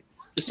feel like it.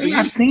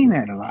 I've seen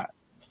that a lot.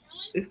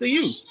 It's the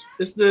youth.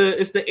 It's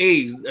the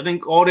age. I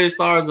think all their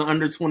stars are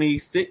under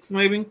 26,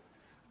 maybe.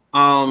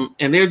 And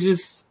it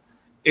just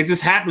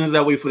happens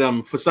that way for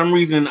them. For some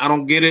reason, I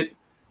don't get it.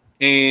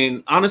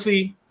 And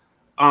honestly,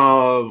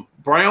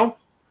 Brown,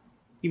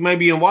 he might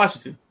be in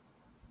Washington.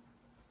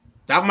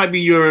 That might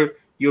be your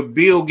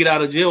Bill get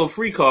out of jail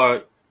free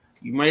card.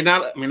 You might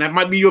not. I mean, that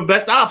might be your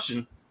best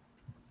option.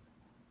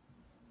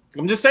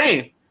 I'm just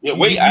saying. Yeah,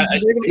 wait.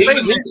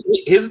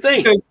 Here's the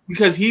thing.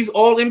 Because he's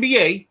all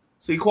NBA,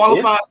 so he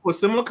qualifies for a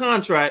similar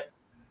contract.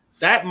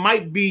 That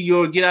might be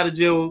your get out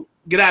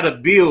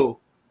of Bill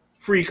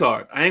free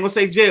card. I ain't gonna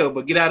say jail,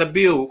 but get out of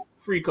Bill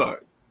free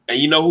card. And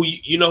you know who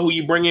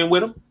you bring in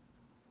with him?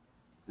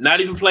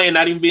 Not even playing,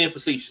 not even being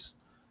facetious.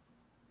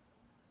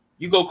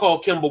 You go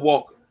call Kemba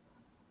Walker.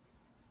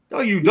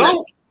 No, you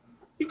don't.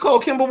 You call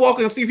Kemba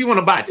Walker and see if you want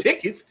to buy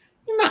tickets.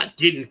 You're not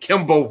getting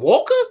Kemba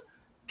Walker.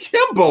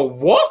 Kemba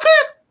Walker?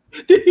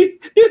 Did he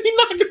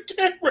knock the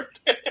camera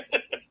down?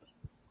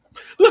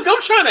 Look,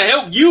 I'm trying to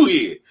help you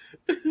here.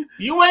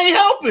 You ain't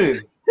helping.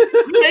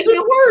 You're making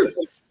it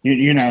worse.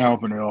 You're not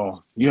helping at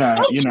all. You're not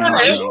helping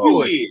at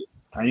all.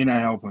 You're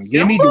not helping.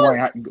 Give me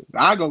Dwight.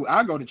 I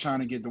go to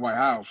China to get Dwight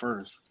Howard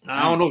first.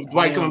 I don't know if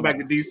Dwight coming back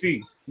to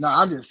DC. No,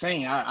 I'm just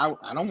saying. I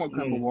don't want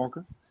Kemba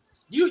Walker.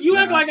 You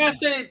act like I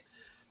said.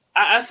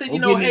 I said,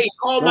 hey,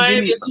 call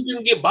Miami and see if you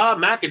can get Bob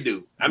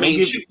McAdoo. I mean,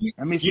 you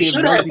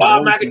should have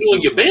Bob McAdoo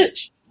on your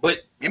bench, but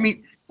give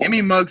me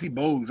Muggsy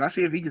Bogues. I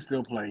see if he can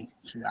still play.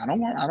 I don't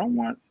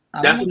want.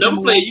 That's another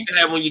player you can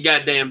have on your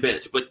goddamn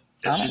bench, but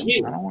that's just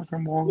me. I don't want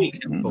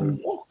Kemba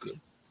Walker.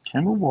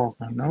 Kemba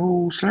Walker.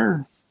 No,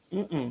 sir.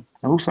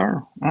 No,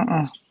 sir.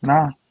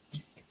 Nah.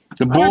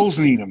 The Bulls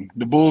need him.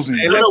 The Bulls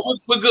need him.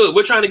 We're good.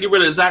 We're trying to get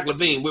rid of Zach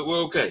LaVine.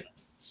 We're okay.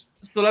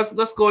 So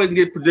let's go ahead and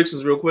get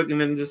predictions real quick,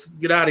 and then just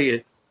get out of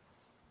here.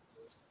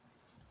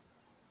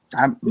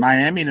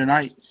 Miami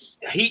tonight.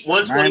 Heat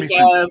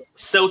 125,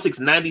 Celtics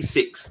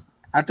 96.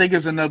 I think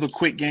it's another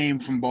quick game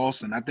from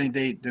Boston. I think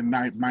they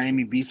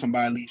Miami beat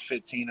somebody at least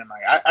 15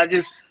 tonight. I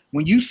just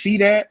when you see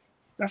that,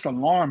 that's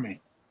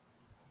alarming.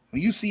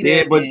 When you see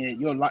that,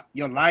 and your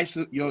life,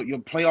 your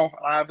playoff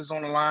life is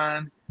on the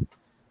line,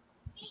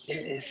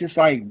 it's just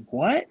like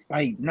what?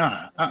 Like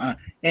nah,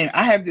 And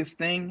I have this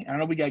thing. I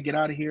know we gotta get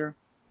out of here.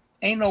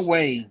 Ain't no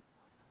way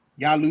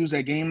y'all lose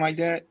that game like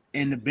that,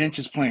 and the bench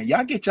is playing.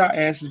 Y'all get y'all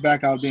asses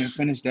back out there and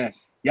finish that.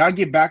 Y'all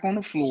get back on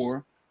the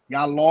floor.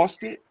 Y'all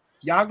lost it.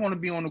 Y'all going to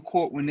be on the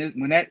court when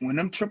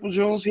them triple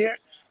zeros here.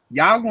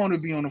 Y'all going to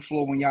be on the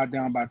floor when y'all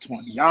down by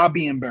 20. Y'all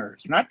be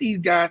embarrassed. Not these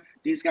guys.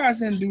 These guys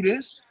didn't do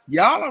this.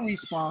 Y'all are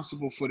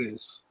responsible for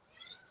this.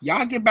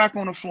 Y'all get back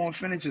on the floor and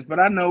finish this. But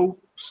I know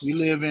we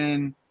live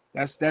in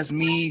that's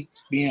me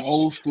being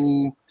old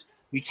school.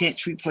 We can't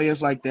treat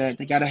players like that.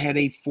 They got to have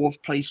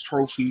 4th place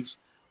trophies,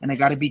 and they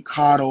got to be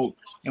coddled.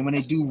 And when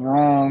they do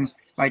wrong,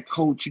 like,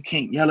 coach, you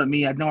can't yell at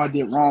me. I know I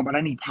did wrong, but I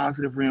need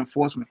positive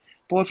reinforcement.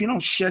 Boy, if you don't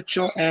shut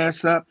your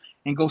ass up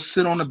and go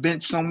sit on the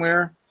bench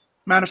somewhere,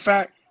 matter of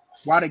fact,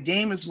 while the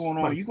game is going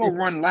on, you go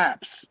run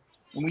laps.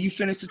 And when you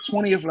finish the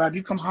 20th lap,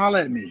 you come holler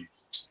at me.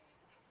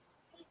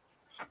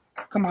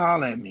 Come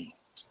holler at me.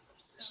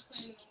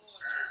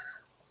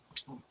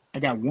 I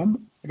got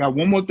one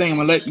more thing. I'm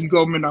gonna let you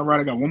go, Midnight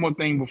Rider. I got one more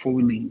thing before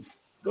we leave.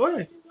 Go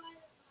ahead.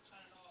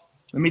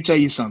 Let me tell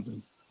you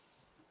something.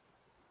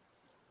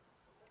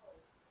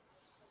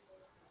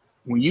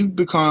 When you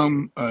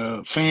become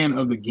a fan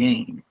of the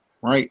game,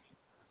 right?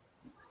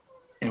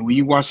 And when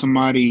you watch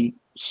somebody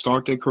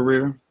start their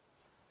career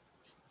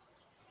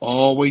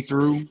all the way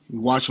through,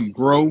 you watch them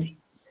grow,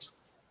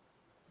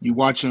 you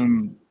watch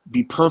them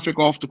be perfect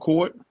off the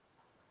court,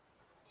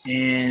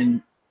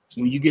 and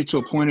when you get to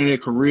a point of their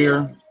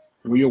career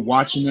where you're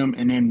watching them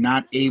and they're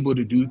not able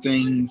to do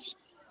things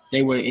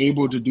they were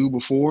able to do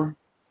before,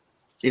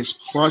 it's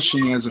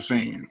crushing as a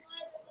fan.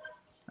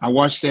 I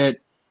watched that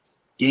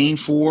Game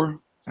 4,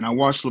 and I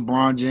watched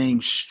LeBron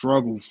James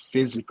struggle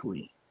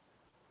physically.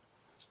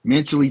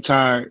 Mentally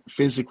tired,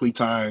 physically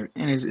tired,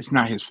 and it's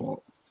not his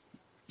fault.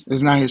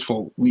 It's not his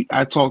fault.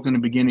 I talked in the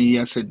beginning,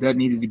 I said that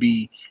needed to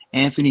be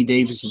Anthony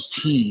Davis's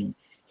team.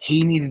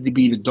 He needed to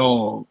be the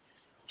dog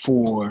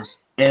for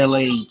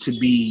LA to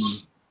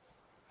be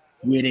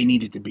where they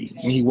needed to be,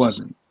 and he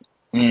wasn't.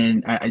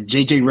 And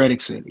JJ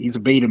Redick said he's a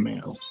beta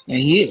male, and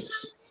he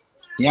is.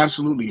 He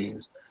absolutely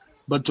is.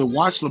 But to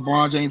watch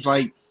LeBron James,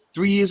 like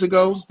 3 years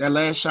ago, that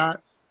last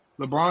shot,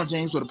 LeBron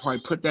James would have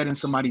probably put that in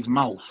somebody's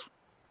mouth.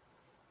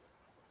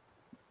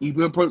 He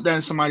will put that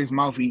in somebody's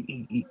mouth.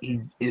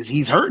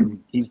 He's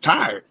hurting. He's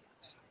tired.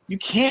 You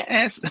can't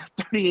ask a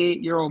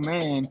 38-year-old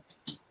man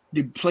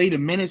to play the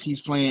minutes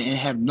he's playing and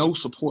have no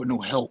support, no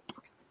help.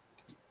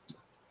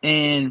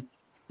 And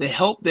the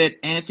help that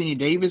Anthony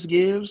Davis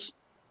gives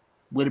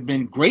would have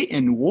been great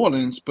in New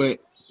Orleans, but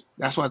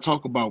that's what I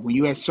talk about. When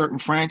you have certain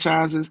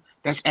franchises,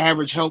 that's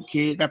average help,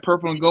 kid. That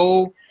purple and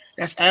gold,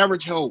 that's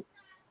average help.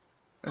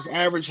 That's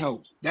average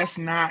help. That's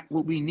not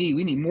what we need.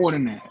 We need more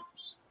than that.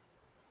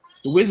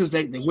 The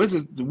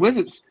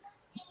Wizards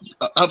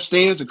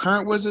upstairs, the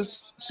current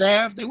Wizards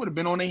staff, they would have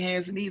been on their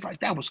hands and knees like,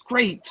 that was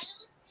great.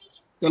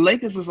 The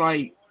Lakers is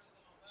like,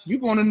 you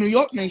going to New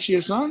York next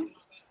year, son.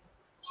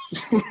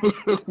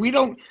 We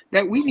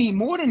need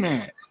more than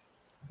that.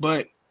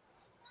 But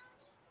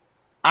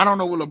I don't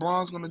know what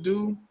LeBron's going to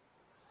do.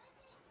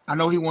 I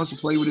know he wants to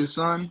play with his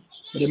son,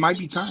 but it might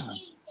be time.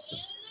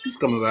 He's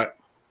coming back.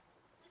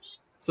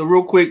 So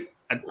real quick,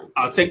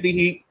 I'll take the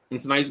Heat in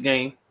tonight's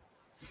game.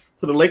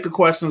 So the Laker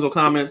questions or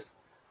comments,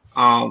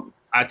 I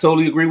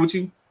totally agree with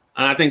you.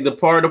 And I think the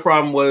part of the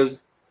problem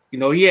was,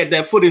 he had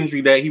that foot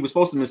injury that he was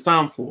supposed to miss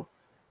time for.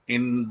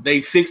 And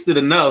they fixed it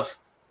enough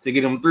to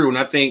get him through. And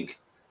I think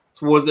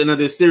towards the end of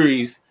this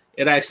series,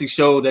 it actually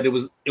showed that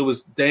it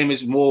was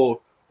damaged more,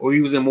 or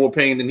he was in more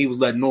pain than he was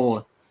letting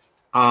on.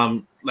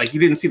 Like you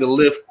didn't see the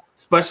lift,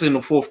 especially in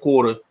the fourth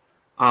quarter.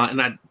 And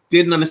I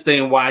didn't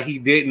understand why he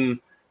didn't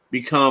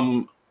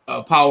become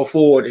a power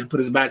forward and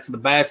put his back to the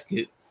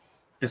basket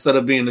instead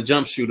of being a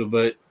jump shooter.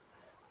 But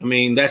I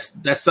mean, that's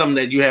something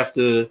that you have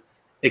to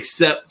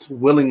accept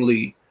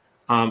willingly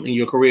in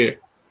your career.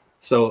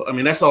 So, I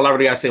mean, that's all I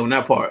really got to say on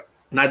that part.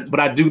 But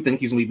I do think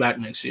he's going to be back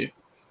next year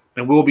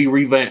and we'll be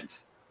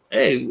revamped.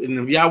 Hey, and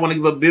if y'all want to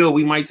give a bill,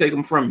 we might take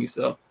him from you.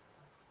 So,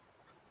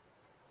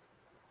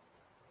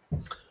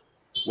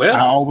 Well, I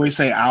always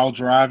say I'll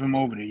drive him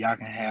over there. Y'all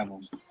can have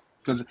him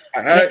because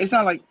it's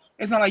not like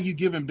you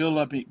giving Bill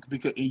up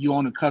because you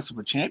on the cusp of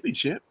a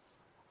championship.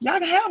 Y'all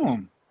can have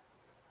him.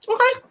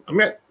 Okay, I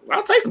mean,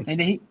 I'll take him. And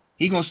then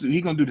he gonna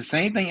do the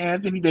same thing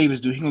Anthony Davis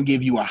do. He gonna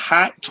give you a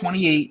hot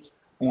 28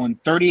 on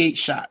 38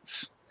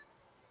 shots.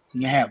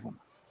 You can have him.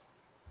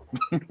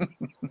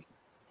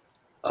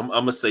 I'm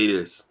gonna say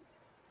this.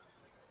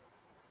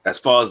 As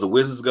far as the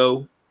Wizards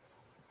go,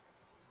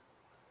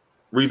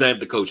 revamp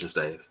the coaching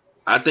staff.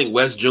 I think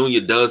West Jr.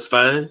 does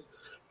fine,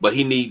 but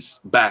he needs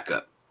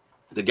backup.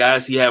 The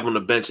guys he have on the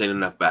bench ain't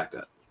enough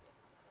backup.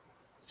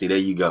 See, there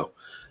you go.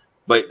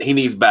 But he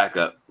needs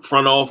backup.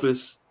 Front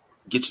office,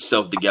 get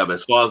yourself together.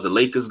 As far as the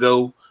Lakers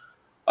go,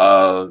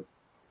 they'll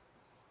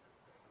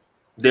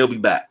be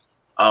back.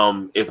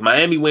 If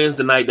Miami wins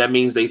tonight, that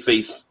means they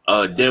face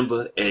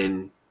Denver,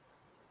 and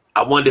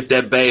I wonder if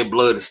that bad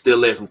blood is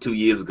still there from 2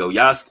 years ago.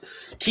 Y'all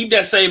keep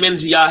that same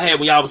energy y'all had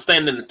when y'all was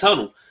standing in the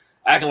tunnel,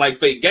 acting like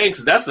fake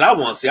gangsters. That's what I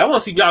want to see. I want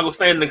to see if y'all go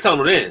stand in the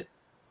tunnel then.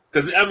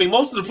 Because, I mean,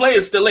 most of the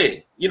players still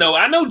in. You know,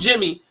 I know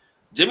Jimmy's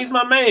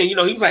my man. You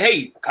know, he was like,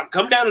 hey,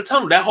 come down the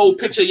tunnel. That whole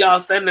picture of y'all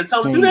standing in the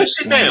tunnel, do that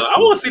shit now. I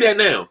want to see that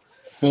now.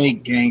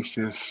 Fake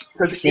gangsters.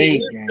 Because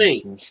here's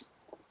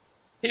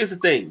the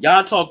thing.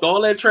 Y'all talked all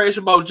that trash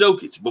about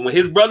Jokic, but when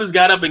his brothers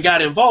got up and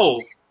got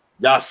involved,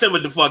 y'all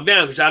simmered the fuck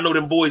down because y'all know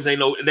them boys ain't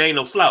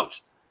no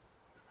slouch.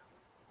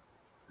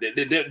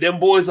 Them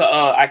boys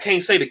are, I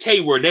can't say the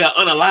K word, they are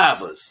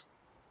unalivers.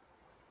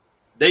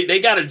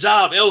 They got a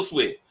job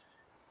elsewhere.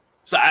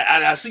 So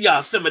I see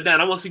y'all simmer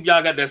down. I want to see if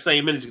y'all got that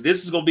same energy.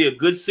 This is going to be a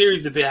good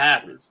series if it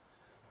happens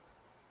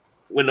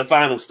when the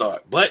finals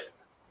start. But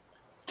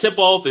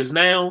tip-off is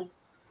now.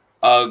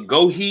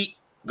 Go Heat.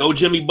 Go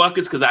Jimmy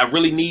Buckets because I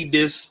really need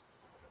this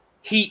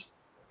Heat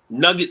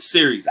Nugget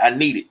series. I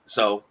need it.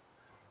 So,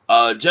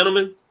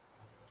 gentlemen,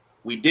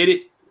 we did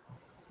it.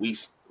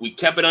 We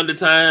kept it under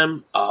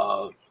time.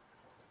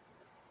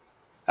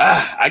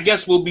 I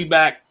guess we'll be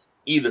back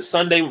either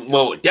Sunday.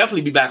 Well,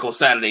 definitely be back on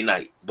Saturday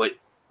night. But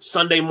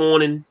Sunday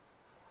morning,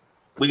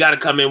 we got to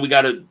come in. We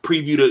got to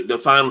preview the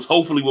finals.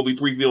 Hopefully, we'll be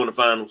previewing the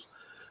finals.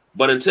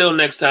 But until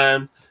next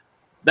time,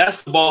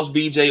 that's the boss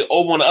BJ.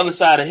 Over on the other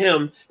side of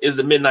him is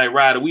the Midnight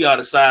Rider. We are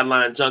the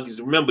Sideline Junkies.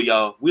 Remember,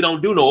 y'all, we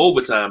don't do no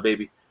overtime,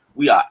 baby.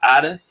 We are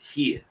out of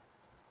here.